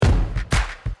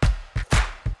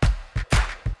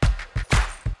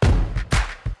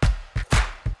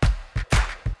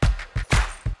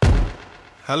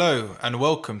Hello and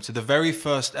welcome to the very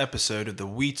first episode of the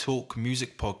We Talk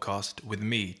Music podcast with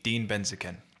me, Dean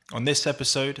Benzaken. On this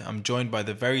episode, I'm joined by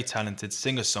the very talented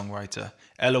singer-songwriter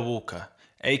Ella Walker,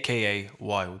 aka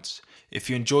Wildes. If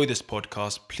you enjoy this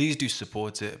podcast, please do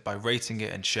support it by rating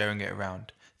it and sharing it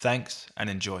around. Thanks and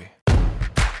enjoy.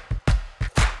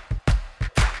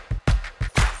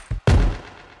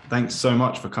 Thanks so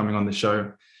much for coming on the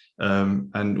show,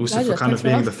 and also Pleasure. for kind Thanks of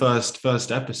being for the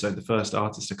first episode, the first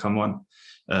artist to come on.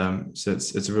 So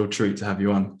it's a real treat to have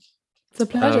you on. It's a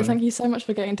pleasure. Thank you so much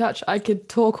for getting in touch. I could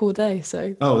talk all day,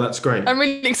 so That's great. I'm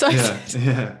really excited.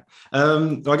 Yeah.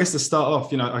 Well, I guess to start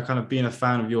off, I kind of been a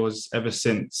fan of yours ever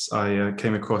since I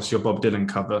came across your Bob Dylan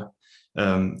cover,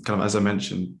 kind of as I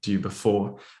mentioned to you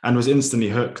before, and was instantly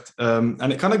hooked.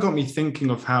 And it kind of got me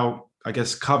thinking of how I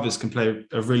guess covers can play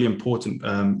a really important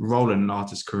role in an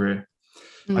artist's career.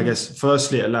 I guess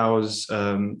firstly, it allows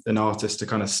an artist to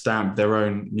kind of stamp their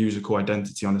own musical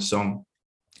identity on a song.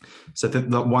 So I think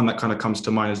the one that kind of comes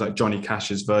to mind is like Johnny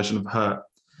Cash's version of Hurt.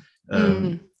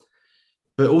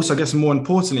 But also, I guess more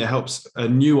importantly, it helps a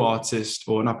new artist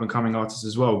or an up-and-coming artist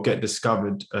as well get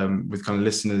discovered with kind of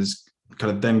listeners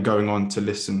kind of then going on to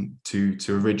listen to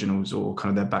originals or kind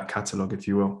of their back catalogue, if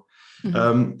you will.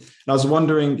 And I was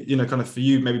wondering, kind of for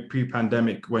you, maybe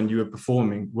pre-pandemic when you were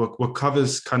performing, were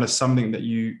covers kind of something that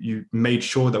you made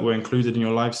sure that were included in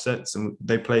your live sets and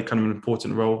they play kind of an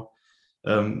important role,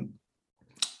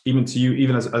 even to you,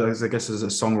 even as I guess as a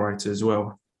songwriter as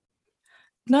well?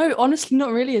 No, honestly,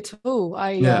 not really at all.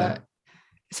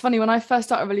 It's funny, when I first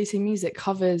started releasing music,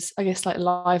 covers, I guess like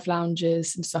live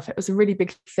lounges and stuff, it was a really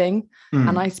big thing.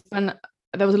 And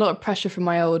there was a lot of pressure from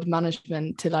my old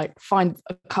management to like find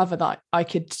a cover that I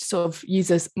could sort of use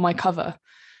as my cover.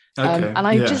 And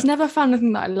I just never found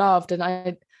anything that I loved.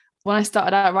 And when I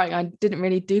started out writing, I didn't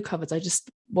really do covers. I just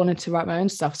wanted to write my own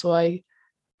stuff. So I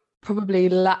probably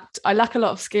lack a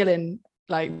lot of skill in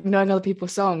like knowing other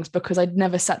people's songs because I'd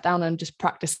never sat down and just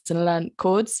practiced and learned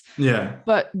chords.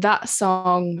 But that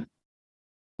song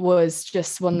was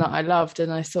just one that I loved.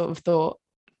 And I sort of thought,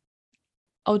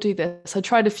 I'll do this. I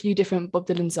tried a few different Bob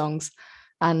Dylan songs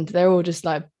and they're all just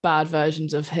like bad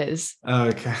versions of his.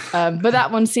 But that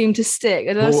one seemed to stick.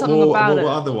 And there was something about it. What were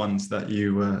other ones that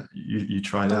you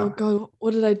tried out? Oh God,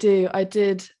 what did I do? I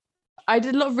did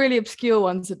a lot of really obscure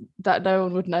ones that no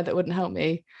one would know, that wouldn't help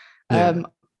me.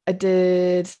 I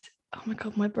did, oh my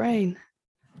God, my brain.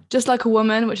 Just Like a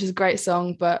Woman, which is a great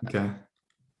song, but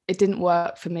it didn't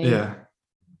work for me.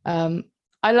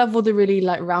 I love all the really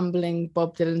like rambling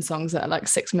Bob Dylan songs that are like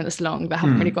 6 minutes long that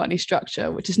haven't really got any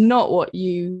structure, which is not what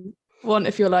you want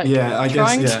if you're like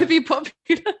trying to be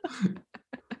popular.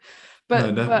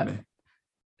 but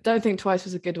Don't Think Twice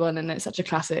was a good one, and it's such a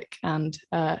classic, and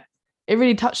it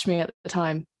really touched me at the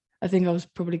time. I think I was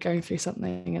probably going through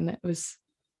something, and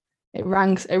it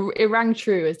rang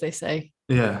true, as they say.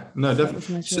 Yeah, no,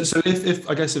 definitely. So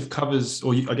if covers,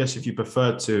 or I guess if you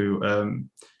prefer to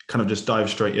kind of just dive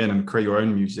straight in and create your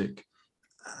own music,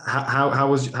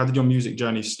 how did your music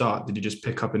journey start? Did you just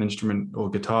pick up an instrument or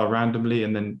guitar randomly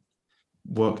and then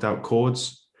worked out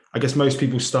chords? I guess most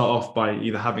people start off by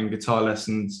either having guitar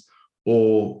lessons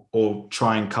or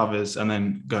trying covers and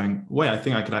then going, wait, I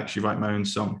think I could actually write my own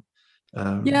song.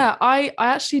 I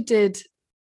actually did.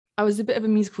 I was a bit of a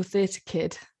musical theatre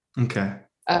kid.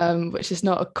 Which is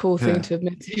not a cool thing to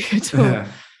admit to at all.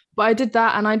 But I did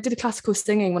that, and I did classical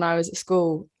singing when I was at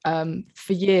school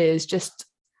for years.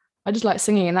 I just liked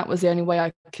singing, and that was the only way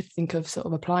I could think of sort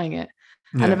of applying it.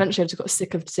 And eventually I just got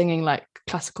sick of singing like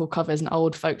classical covers and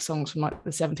old folk songs from like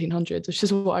the 1700s, which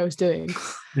is what I was doing.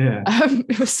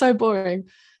 It was so boring.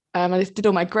 I did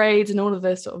all my grades and all of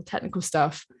the sort of technical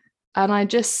stuff. And I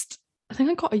think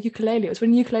I got a ukulele. It was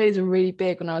when ukuleles were really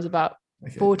big when I was about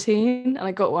 14, and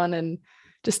I got one and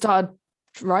just started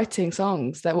writing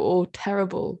songs that were all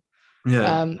terrible.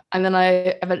 And then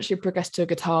I eventually progressed to a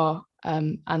guitar,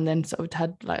 and then sort of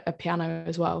had like a piano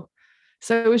as well.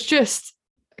 So it was just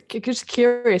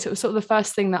curious. It was sort of the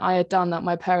first thing that I had done that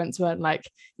my parents weren't like,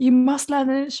 you must learn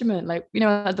an instrument, like, in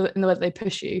the way that they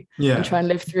push you and try and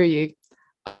live through you.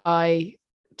 I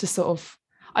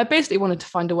basically wanted to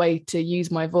find a way to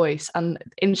use my voice, and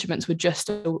instruments were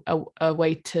just a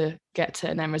way to get to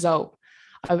an end result.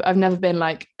 I've never been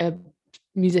like a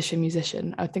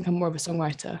musician. I think I'm more of a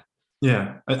songwriter.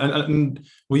 And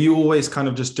were you always kind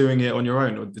of just doing it on your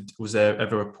own, or was there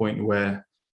ever a point where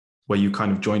you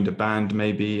kind of joined a band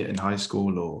maybe in high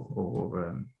school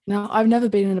or No, I've never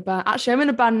been in a band. Actually, I'm in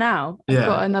a band now. I've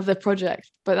got another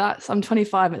project, but I'm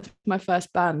 25. It's my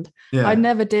first band. I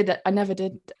never did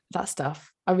that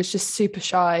stuff. I was just super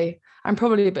shy. I'm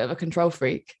probably a bit of a control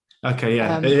freak. Okay,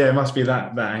 yeah, it must be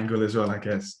that angle as well, I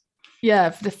guess.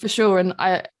 Yeah, for sure. And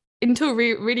until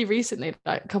really recently,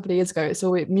 like a couple of years ago, it's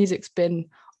always music's been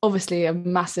obviously a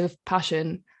massive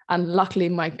passion, and luckily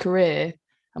my career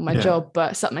and my job,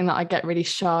 but something that I get really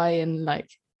shy and like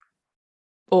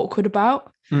awkward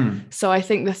about. So I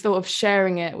think the thought of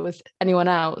sharing it with anyone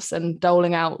else and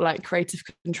doling out like creative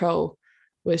control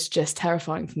was just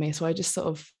terrifying for me. So I just sort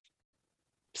of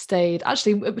stayed.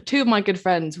 Actually, two of my good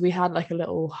friends, we had like a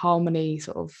little harmony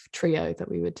sort of trio that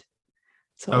we would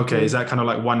okay, is that kind of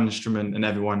like one instrument and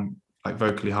everyone like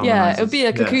vocally harmonizes? Yeah, it would be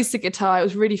like acoustic guitar. It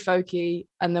was really folky,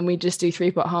 and then we just do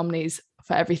 3-part harmonies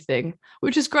for everything,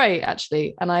 which is great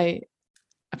actually. And I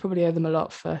probably owe them a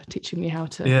lot for teaching me how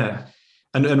to. Yeah.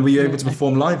 And were you able to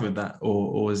perform live with that,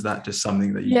 or is that just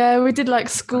something that you? Yeah, we did like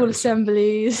school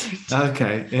assemblies.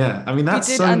 Okay, yeah. I mean,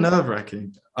 that's so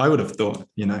nerve-wracking. I would have thought,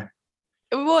 you know.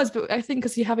 It was, but I think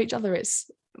because you have each other,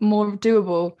 it's more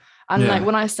doable. And like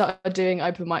when I started doing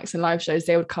open mics and live shows,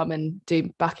 they would come and do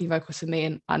backing vocals for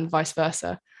me, and vice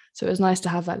versa. So it was nice to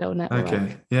have that little network.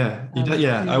 Okay, yeah.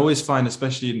 I always find,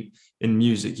 especially in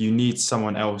music, you need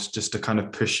someone else just to kind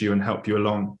of push you and help you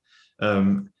along.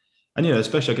 And, you know,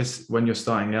 especially, I guess, when you're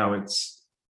starting out,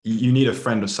 you need a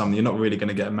friend or something. You're not really going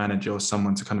to get a manager or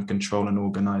someone to kind of control and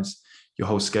organize your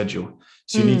whole schedule.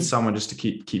 So you need someone just to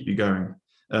keep you going.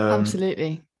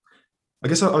 Absolutely. I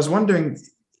guess I was wondering,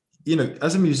 you know,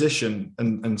 as a musician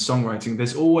and songwriting,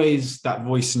 there's always that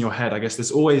voice in your head. I guess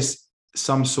there's always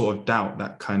some sort of doubt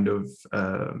that kind of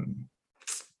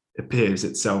appears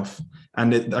itself.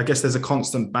 And I guess there's a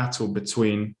constant battle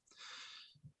between,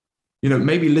 you know,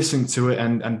 maybe listening to it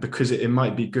and because it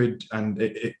might be good and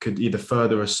it could either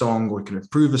further a song or it could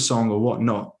improve a song or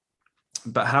whatnot.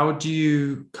 But how do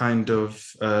you kind of,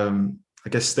 I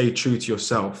guess, stay true to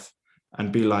yourself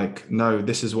and be like, no,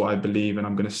 this is what I believe, and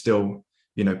I'm going to still,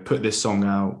 you know, put this song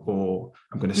out, or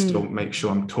I'm going to still make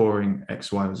sure I'm touring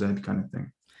X, Y, or Z kind of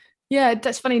thing? Yeah,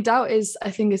 that's funny. Doubt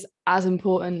I think is as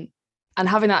important, and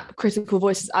having that critical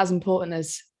voice is as important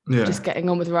as just getting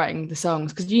on with writing the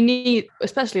songs, because you need,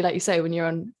 especially like you say, when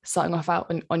you're starting off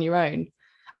out on your own,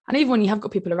 and even when you have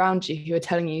got people around you who are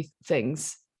telling you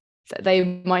things that they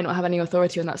might not have any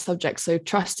authority on that subject, so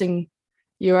trusting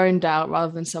your own doubt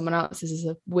rather than someone else's is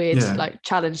a weird like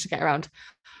challenge to get around.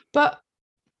 But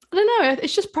I don't know,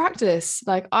 it's just practice.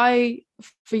 Like I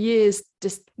for years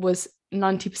just was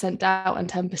 90% doubt and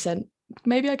 10%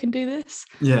 maybe I can do this.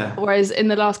 Whereas in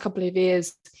the last couple of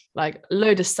years, like a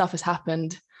load of stuff has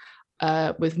happened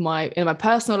in my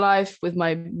personal life, with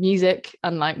my music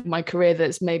and like my career,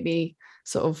 that's made me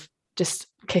sort of just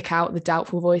kick out the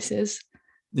doubtful voices.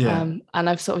 And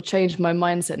I've sort of changed my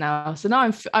mindset now. So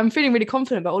now I'm feeling really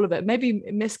confident about all of it. Maybe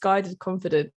misguided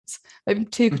confidence, maybe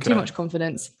too much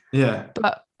confidence.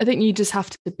 But I think you just have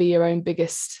to be your own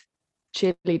biggest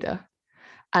cheerleader.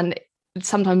 And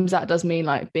sometimes that does mean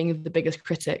like being the biggest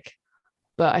critic.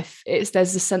 But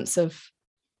there's a sense of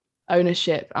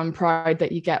ownership and pride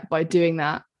that you get by doing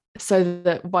that, so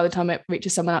that by the time it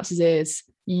reaches someone else's ears,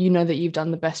 you know that you've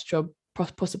done the best job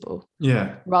possible.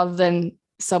 Rather than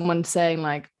someone saying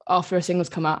like, after a single's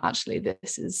come out, actually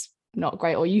this is not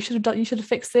great, or you should have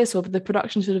fixed this, or the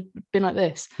production should have been like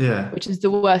this. Which is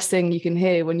the worst thing you can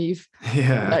hear when you've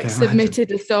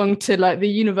submitted a song to like the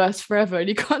universe forever and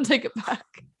you can't take it back.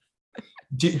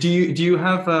 Do you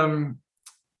have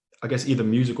I guess either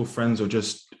musical friends or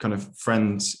just kind of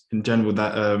friends in general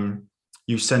that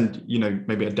you send, you know,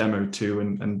 maybe a demo to,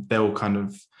 and they'll kind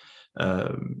of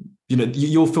you know,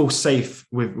 you'll feel safe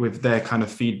with their kind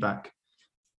of feedback?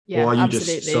 Or are you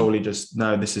just solely just,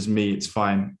 no, this is me, it's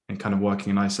fine, and kind of working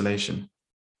in isolation?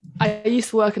 I used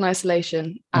to work in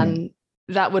isolation, and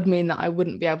that would mean that I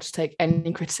wouldn't be able to take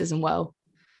any criticism well.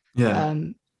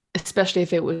 Especially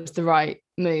if it was the right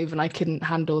move and I couldn't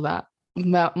handle that.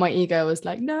 My ego was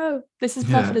like, no, this is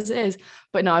perfect as it is.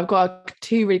 But no, I've got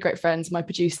two really great friends. My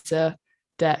producer,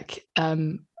 Deck,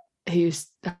 who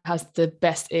has the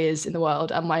best ears in the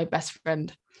world, and my best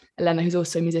friend, Elena, who's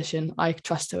also a musician. I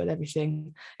trust her with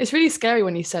everything. It's really scary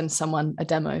when you send someone a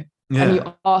demo and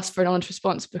you ask for an honest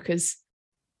response, because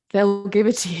they'll give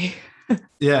it to you.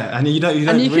 And you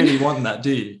don't really want that,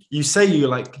 do you? You say you're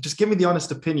like, just give me the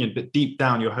honest opinion, but deep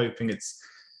down you're hoping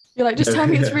you're like, just tell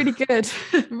me it's really good.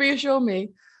 Reassure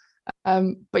me.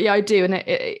 But yeah, I do, and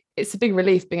it's a big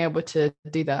relief being able to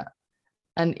do that.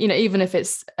 And you know, even if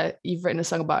it's you've written a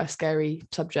song about a scary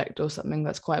subject or something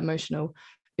that's quite emotional,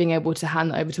 being able to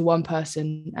hand that over to one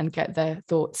person and get their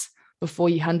thoughts before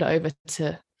you hand it over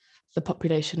to the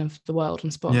population of the world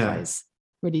on Spotify is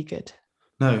really good.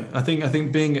 No, I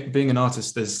think being an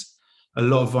artist, there's a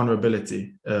lot of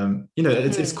vulnerability.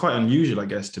 It's quite unusual, I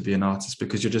guess, to be an artist,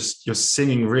 because you're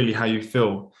singing really how you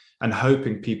feel and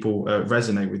hoping people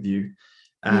resonate with you,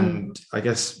 and I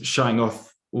guess shutting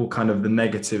off all kind of the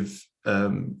negative,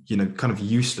 kind of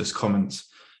useless comments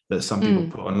that some people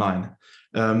put online.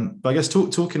 But I guess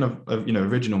talking of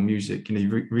original music,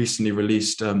 you recently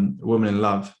released "Woman in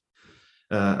Love,"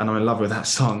 and I'm in love with that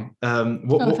song.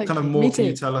 What kind of more can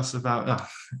you tell us about?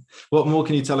 What more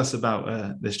can you tell us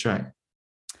about this track?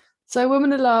 So,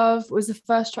 "Woman in Love" was the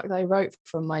first track that I wrote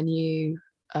from my new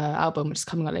album, which is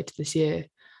coming out later this year,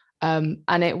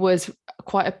 and it was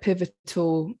quite a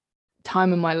pivotal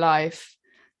time in my life.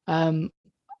 I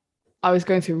was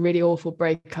going through a really awful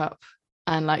breakup,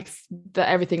 and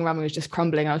everything around me was just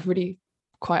crumbling. I was really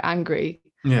quite angry,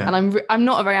 and I'm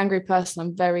not a very angry person.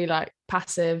 I'm very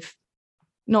passive.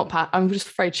 I'm just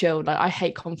very chilled. I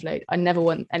hate conflict. I never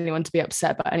want anyone to be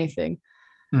upset about anything.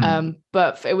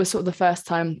 But it was sort of the first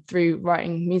time through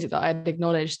writing music that I had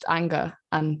acknowledged anger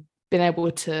and been able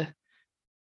to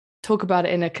talk about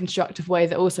it in a constructive way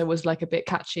that also was a bit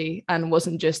catchy and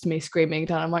wasn't just me screaming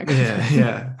down a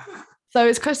microphone. So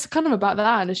it's kind of about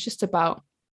that, and it's just about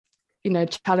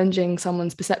challenging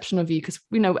someone's perception of you, because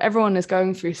everyone is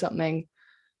going through something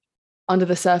under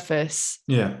the surface,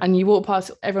 and you walk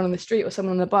past everyone on the street or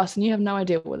someone on the bus and you have no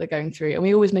idea what they're going through, and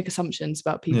we always make assumptions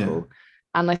about people.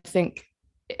 And I think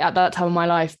at that time of my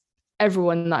life,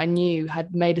 everyone that I knew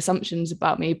had made assumptions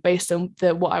about me based on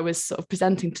what I was sort of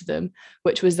presenting to them,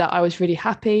 which was that I was really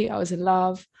happy, I was in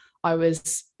love, I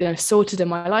was sorted in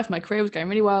my life, my career was going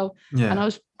really well, and I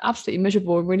was absolutely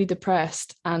miserable and really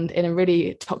depressed and in a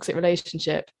really toxic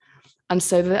relationship. And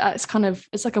so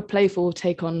it's like a playful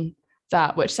take on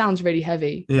that, which sounds really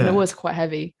heavy, and it was quite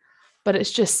heavy, but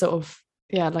it's just sort of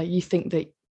you think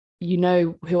that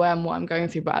who I am, what I'm going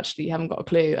through, but actually you haven't got a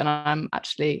clue, and I'm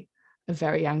actually a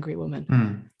very angry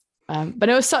woman. But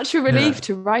it was such a relief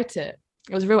to write it.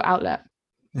 It was a real outlet.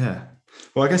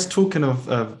 Well, I guess talking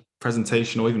of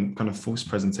presentation, or even kind of false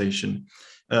presentation,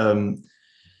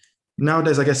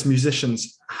 nowadays I guess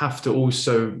musicians have to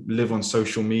also live on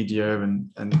social media,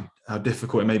 and how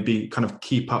difficult it may be kind of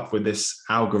keep up with this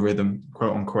algorithm,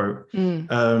 quote unquote.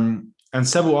 And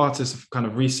several artists have kind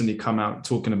of recently come out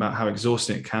talking about how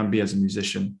exhausting it can be as a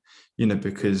musician,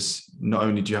 because not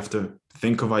only do you have to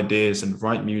think of ideas and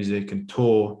write music and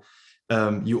tour,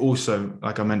 you also,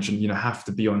 like I mentioned, have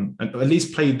to be on, and at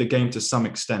least play the game to some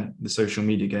extent, the social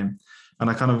media game. And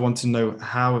I kind of want to know,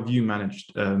 how have you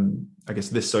managed, I guess,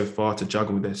 this so far, to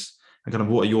juggle this, and kind of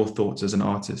what are your thoughts as an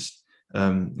artist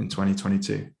in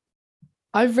 2022?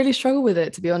 I've really struggled with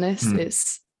it, to be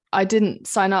honest. I didn't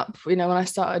sign up, when I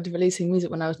started releasing music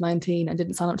when I was 19, I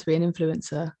didn't sign up to be an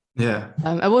influencer.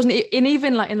 I wasn't, and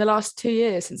even in the last 2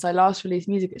 years since I last released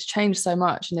music, it's changed so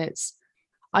much, and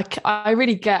I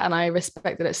really get, and I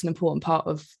respect that it's an important part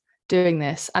of doing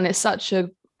this, and it's such a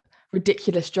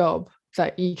ridiculous job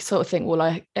that you sort of think,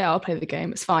 well, I'll play the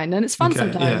game, it's fine, and it's fun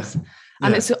sometimes.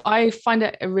 And I find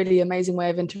it a really amazing way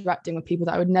of interacting with people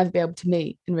that I would never be able to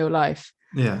meet in real life.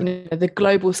 The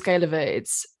global scale of it,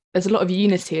 there's a lot of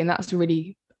unity, and that's a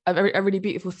really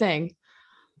beautiful thing.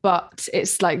 But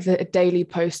it's like the daily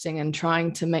posting and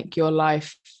trying to make your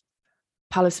life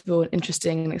palatable and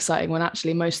interesting and exciting, when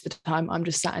actually most of the time I'm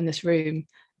just sat in this room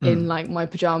in my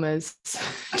pajamas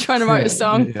trying to write a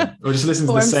song. Or just listen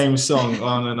to the same song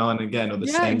on and on again, or the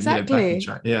same backing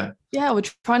track. Or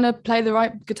trying to play the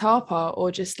right guitar part,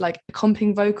 or just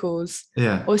comping vocals,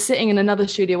 or sitting in another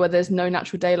studio where there's no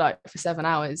natural daylight for 7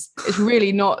 hours. It's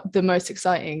really not the most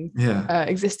exciting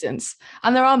existence.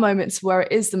 And there are moments where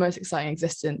it is the most exciting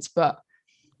existence,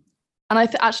 and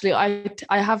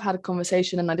I have had a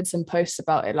conversation, and I did some posts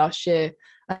about it last year,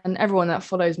 and everyone that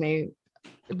follows me,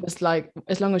 it was like,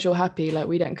 as long as you're happy,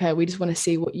 we don't care, we just want to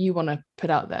see what you want to put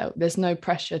out there. There's no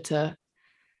pressure to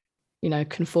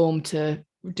conform to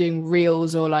doing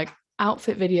reels or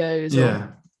outfit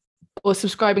videos or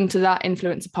subscribing to that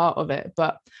influencer part of it.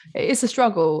 But it is a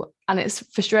struggle, and it's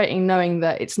frustrating knowing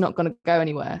that it's not going to go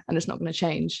anywhere and it's not going to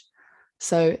change.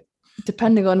 So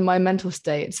depending on my mental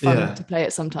state, it's fun to play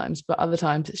it sometimes, but other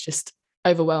times it's just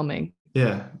overwhelming.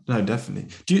 No, definitely.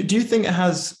 Do you think it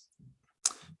has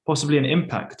possibly an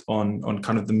impact on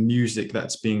kind of the music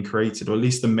that's being created, or at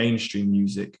least the mainstream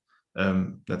music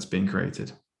that's being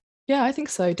created? I think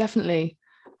so, definitely.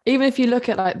 Even if you look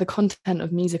at the content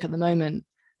of music at the moment,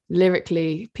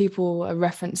 lyrically, people are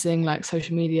referencing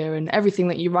social media, and everything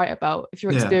that you write about, if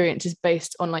your experience is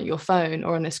based on your phone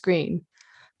or on a screen,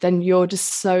 then you're just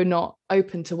so not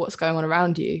open to what's going on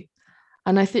around you.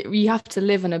 And I think you have to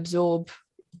live and absorb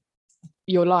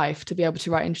your life to be able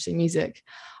to write interesting music.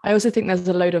 I also think there's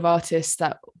a load of artists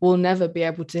that will never be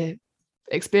able to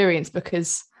experience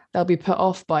because they'll be put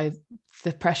off by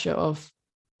the pressure of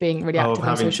being really active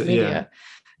on social media.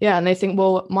 Yeah, and they think,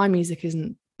 well, my music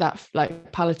isn't that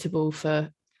like palatable for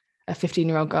a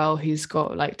 15-year-old girl who's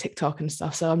got like TikTok and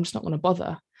stuff, so I'm just not going to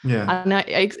bother. Yeah, and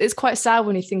it's quite sad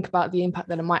when you think about the impact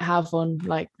that it might have on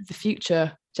like the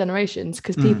future generations,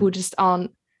 because people just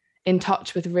aren't in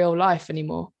touch with real life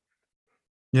anymore.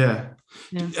 Yeah.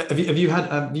 Have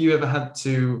you ever had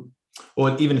to,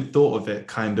 or even thought of it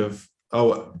kind of,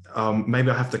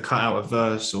 maybe I have to cut out a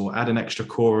verse or add an extra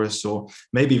chorus, or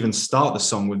maybe even start the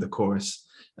song with the chorus,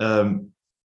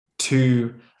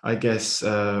 to, I guess,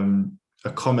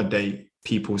 accommodate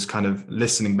people's kind of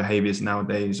listening behaviors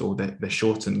nowadays, or their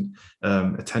shortened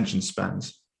attention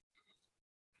spans?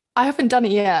 I haven't done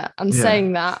it yet. I'm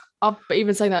saying that. But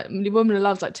even saying that, Woman of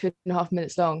Love's like 2.5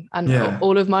 minutes long, and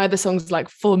all of my other songs like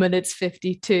 4 minutes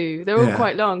 52. They're all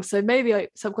quite long, so maybe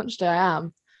like subconsciously I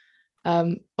am,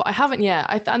 but I haven't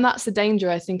yet. And that's the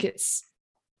danger. I think it's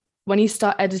when you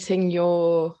start editing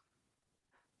your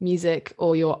music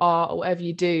or your art or whatever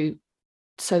you do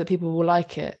so that people will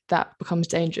like it, that becomes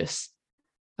dangerous,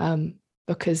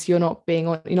 because you're not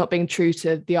being true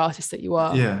to the artist that you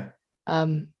are.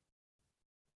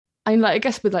 I mean, like, I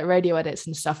guess with like radio edits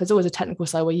and stuff, there's always a technical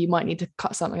side where you might need to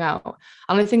cut something out.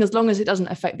 And I think as long as it doesn't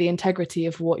affect the integrity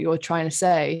of what you're trying to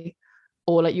say,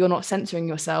 or like you're not censoring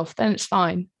yourself, then it's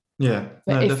fine. Yeah.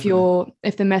 But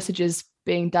if the message is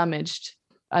being damaged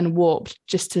and warped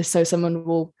just so someone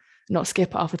will not skip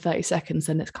it after 30 seconds,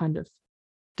 then it's kind of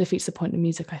defeats the point of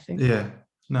music, I think. Yeah.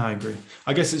 No, I agree.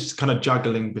 I guess it's just kind of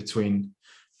juggling between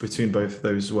both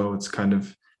those worlds, kind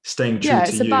of staying true to you. Yeah,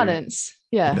 it's a balance.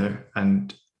 Yeah. You know,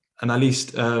 and at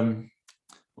least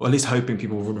hoping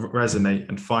people will resonate,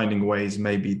 and finding ways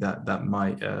maybe that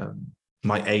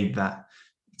might aid that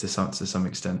to some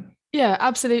extent. Yeah,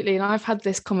 absolutely. And I've had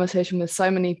this conversation with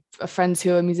so many friends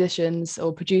who are musicians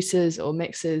or producers or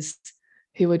mixers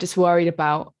who are just worried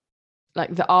about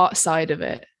like the art side of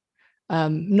it.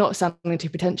 Not sounding too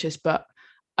pretentious, but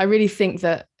I really think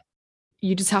that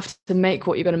you just have to make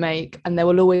what you're going to make, and there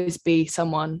will always be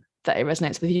someone that it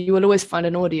resonates with. You will always find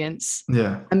an audience.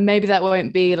 Yeah. And maybe that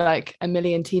won't be like a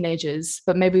million teenagers,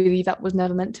 but maybe that was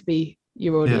never meant to be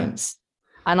your audience.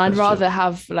 Yeah. And I'd rather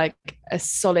have like a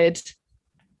solid,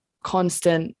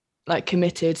 constant, like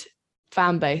committed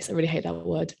fan base. I really hate that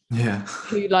word. Yeah.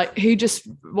 Who just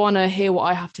want to hear what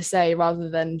I have to say,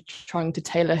 rather than trying to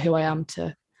tailor who I am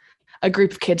to a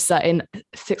group of kids that in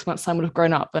 6 months' time would have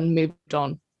grown up and moved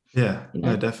on. Yeah, you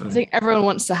know? No, definitely. I think everyone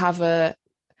wants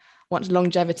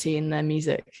longevity in their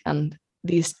music, and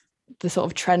the sort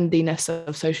of trendiness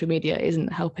of social media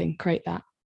isn't helping create that.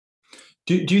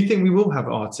 Do you think we will have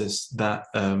artists that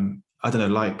I don't know,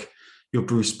 like your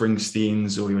Bruce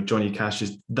Springsteens or your Johnny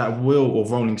Cashes, or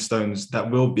Rolling Stones, that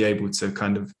will be able to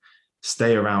kind of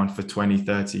stay around for 20,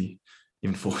 30,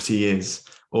 even 40 years?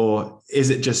 Or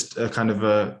is it just a kind of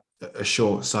a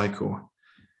short cycle?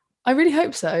 I really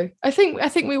hope so. I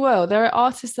think we will. There are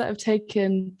artists that have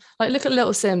taken, like, look at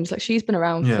Little Sims. Like, she's been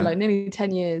around for like nearly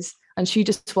 10 years, and she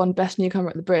just won Best Newcomer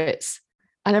at the Brits.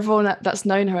 And everyone that's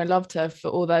known her and loved her for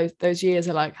all those years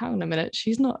are like, hang on a minute,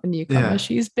 she's not a newcomer. Yeah.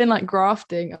 She's been like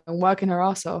grafting and working her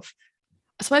ass off.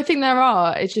 So I think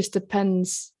it just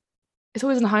depends. It's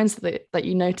always in hindsight that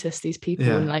you notice these people,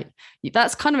 and like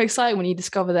that's kind of exciting when you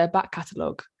discover their back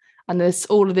catalogue and there's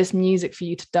all of this music for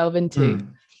you to delve into.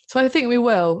 So I think we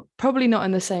will, probably not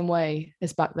in the same way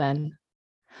as back then.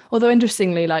 Although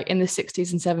interestingly, like in the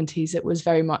 60s and 70s, it was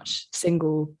very much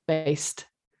single based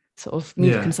sort of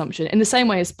music consumption, in the same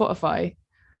way as Spotify.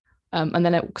 And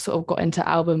then it sort of got into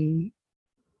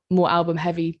more album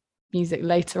heavy music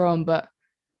later on. But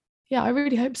yeah, I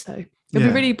really hope so. It'd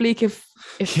be really bleak if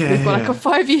we've got like a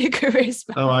 5-year career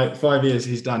span. All right, 5 years,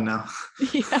 he's done now.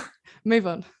 Yeah, move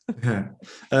on. Yeah.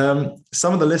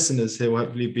 Some of the listeners here will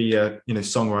hopefully be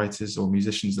songwriters or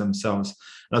musicians themselves.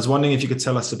 And I was wondering if you could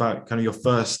tell us about kind of your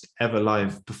first ever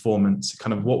live performance.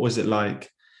 Kind of what was it like?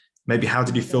 Maybe how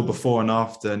did you feel before and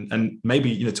after? And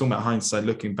maybe, talking about hindsight,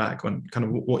 looking back on kind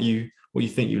of what you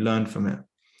think you learned from it.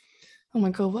 Oh my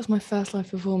God, what's my first live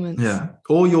performance? Yeah.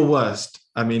 Or your worst.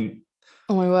 I mean,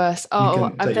 oh, my worst.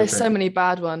 There's so many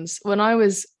bad ones. When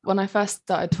I first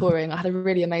started touring, I had a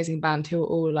really amazing band who were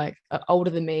all like older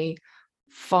than me,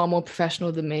 far more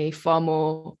professional than me, far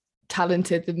more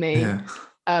talented than me. Yeah.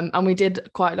 And we did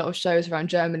quite a lot of shows around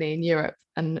Germany and Europe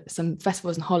and some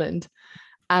festivals in Holland.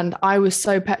 And I was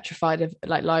so petrified of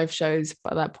like live shows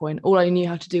at that point. All I knew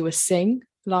how to do was sing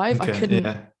live. Okay, I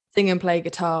couldn't sing and play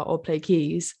guitar or play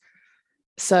keys.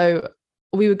 So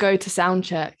we would go to sound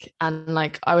check, and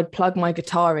like I would plug my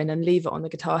guitar in and leave it on the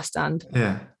guitar stand.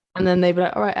 Yeah. And then they'd be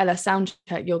like, all right, Ella, sound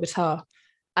check your guitar.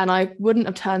 And I wouldn't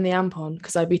have turned the amp on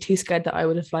because I'd be too scared that I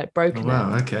would have like broken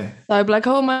it. Okay. So I'd be like,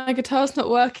 oh, my guitar's not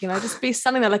working. I'd just be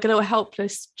standing there like a little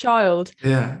helpless child.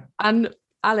 Yeah. And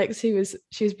Alex, she was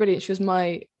brilliant. She was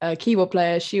my keyboard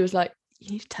player. She was like,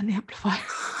 you need to turn the amplifier.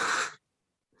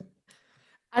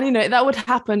 And you know, that would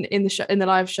happen in the show, in the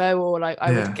live show, or like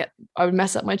I would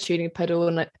mess up my tuning pedal,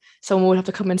 and like someone would have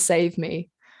to come and save me.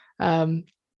 And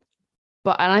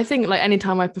I think like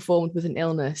anytime I performed with an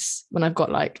illness, when I've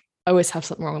got like, I always have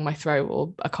something wrong with my throat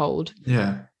or a cold.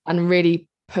 Yeah. And really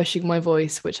pushing my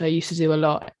voice, which I used to do a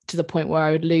lot, to the point where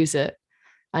I would lose it.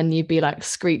 And you'd be like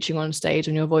screeching on stage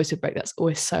and your voice would break. That's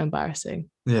always so embarrassing.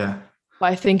 Yeah. But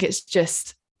I think it's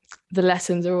just the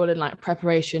lessons are all in like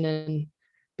preparation and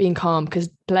being calm, because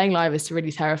playing live is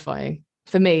really terrifying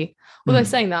for me. Although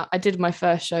saying that, I did my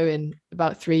first show in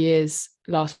about 3 years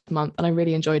last month and I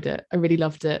really enjoyed it. I really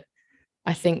loved it.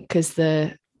 I think because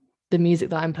the music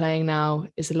that I'm playing now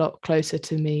is a lot closer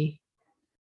to me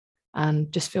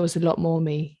and just feels a lot more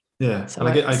me. Yeah. So and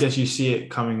I guess you see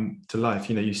it coming to life,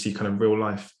 you know, you see kind of real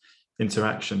life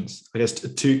interactions. I guess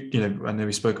I know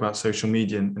we spoke about social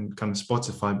media and kind of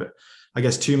Spotify, but I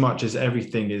guess too much is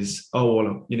everything is, oh,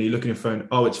 well, you know, you look at your phone,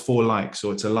 oh, it's 4 likes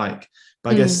or it's a like.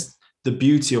 But I guess the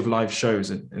beauty of live shows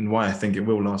and why I think it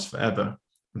will last forever,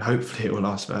 and hopefully it will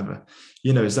last forever,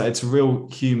 you know, is that it's real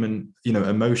human, you know,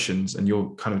 emotions, and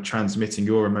you're kind of transmitting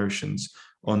your emotions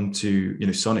onto, you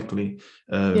know, sonically,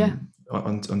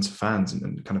 onto fans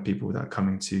and kind of people that are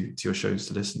coming to your shows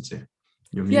to listen to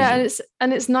your music. Yeah,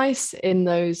 and it's nice in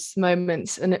those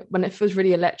moments, and when it feels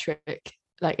really electric,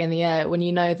 like in the air, when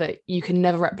you know that you can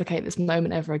never replicate this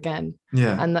moment ever again.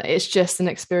 Yeah. And that it's just an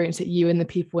experience that you and the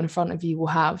people in front of you will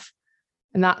have.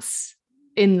 And that's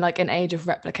in like an age of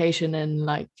replication and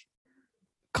like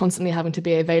constantly having to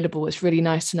be available. It's really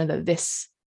nice to know that this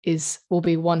will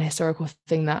be one historical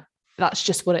thing that's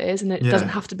just what it is. And it doesn't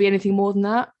have to be anything more than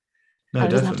that. No, it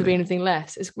doesn't have to be anything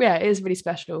less. It is really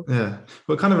special. Yeah.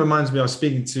 Well, it kind of reminds me, I was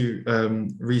speaking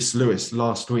to Rhys Lewis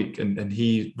last week, and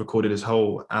he recorded his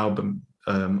whole album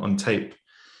on tape,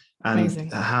 and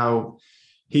amazing. How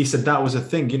he said that was a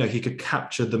thing, you know, he could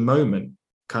capture the moment,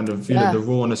 kind of, you know, the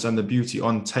rawness and the beauty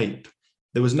on tape.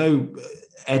 There was no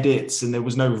edits, and there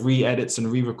was no re-edits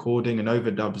and re-recording and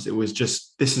overdubs. It was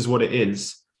just, this is what it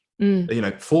is, you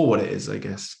know, for what it is, I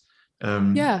guess.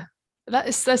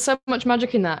 There's so much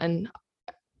magic in that. And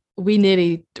we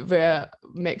nearly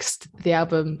mixed the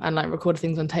album and like recorded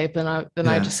things on tape, and I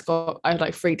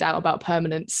like freaked out about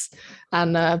permanence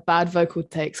and bad vocal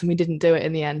takes, and we didn't do it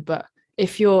in the end. But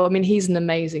he's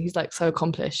he's like so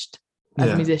accomplished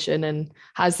as a musician and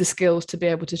has the skills to be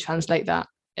able to translate that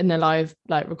in the live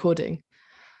like recording.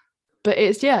 But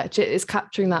it's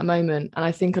capturing that moment. And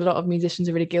I think a lot of musicians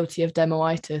are really guilty of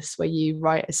demoitis, where you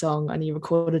write a song and you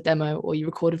record a demo or you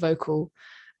record a vocal,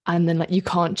 and then like you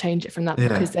can't change it from that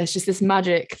because there's just this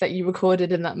magic that you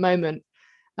recorded in that moment.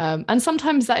 And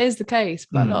sometimes that is the case,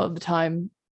 but a lot of the time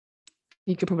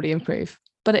you could probably improve.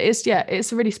 But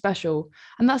it's really special.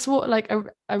 And that's what like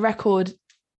a record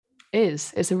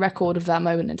is. It's a record of that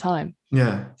moment in time.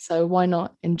 Yeah. So why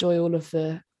not enjoy all of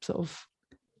the sort of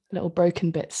little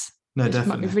broken bits? No,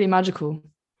 definitely. It's really magical.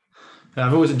 And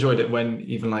I've always enjoyed it when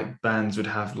even like bands would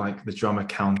have like the drummer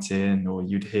count in, or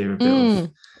you'd hear a bit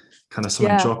of kind of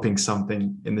someone dropping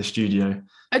something in the studio.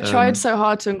 I tried so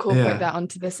hard to incorporate that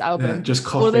onto this album. Just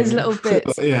coughing. All those little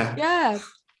bits. Yeah.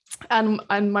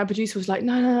 And my producer was like,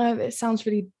 no, it sounds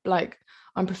really like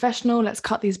unprofessional. Let's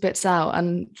cut these bits out.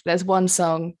 And there's one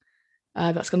song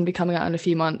that's going to be coming out in a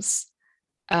few months.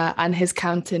 And his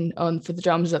counting on for the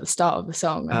drums at the start of the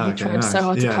song. And he tried so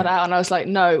hard to cut out. And I was like,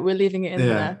 no, we're leaving it in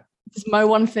there. It's my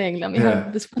one thing. Let me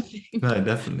have this one thing. No,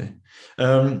 definitely.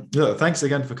 Look, thanks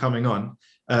again for coming on.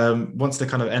 Wants to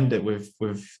kind of end it with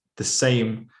the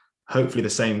same, hopefully the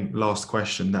same last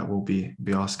question that we'll be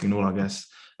asking all our guests.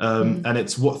 And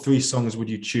it's, what 3 songs would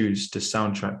you choose to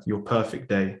soundtrack your perfect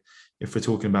day, if we're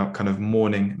talking about kind of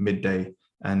morning, midday,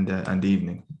 and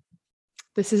evening?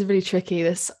 This is really tricky.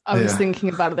 I was thinking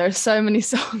about it. There are so many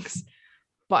songs,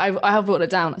 but I have brought it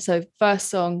down. So first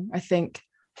song, I think,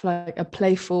 for like a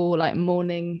playful, like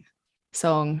morning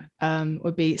song,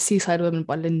 would be Seaside Woman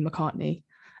by Lynn McCartney.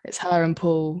 It's her and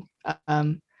Paul.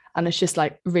 And it's just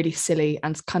like really silly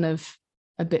and kind of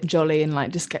a bit jolly and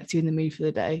like just gets you in the mood for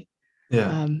the day.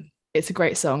 Yeah. It's a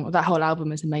great song. That whole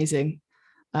album is amazing.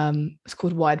 It's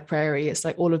called Wide Prairie. It's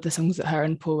like all of the songs that her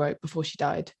and Paul wrote before she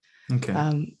died. Okay.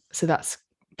 So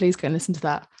please go and listen to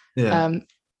that. Yeah.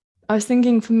 I was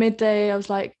thinking for midday, I was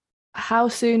like, how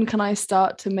soon can I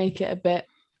start to make it a bit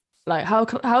like,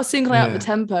 how soon can I up the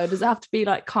tempo? Does it have to be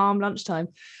like calm lunchtime?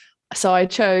 So I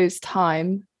chose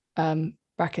Time,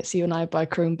 brackets You and I by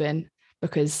Bin,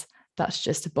 because that's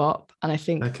just a bop. And I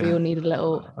think we all need a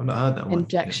little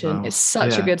injection. It's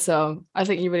such a good song. I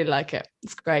think you really like it.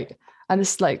 It's great. And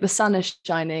it's like the sun is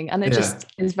shining and it just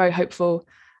is very hopeful.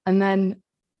 And then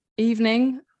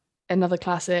Evening, another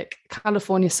classic,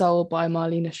 California Soul by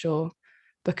Marlena Shaw,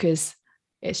 because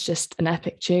it's just an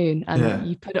epic tune. And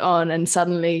you put it on and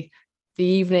suddenly the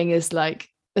evening is like,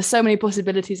 there's so many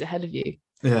possibilities ahead of you.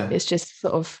 It's just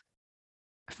sort of,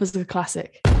 it was a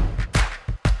classic.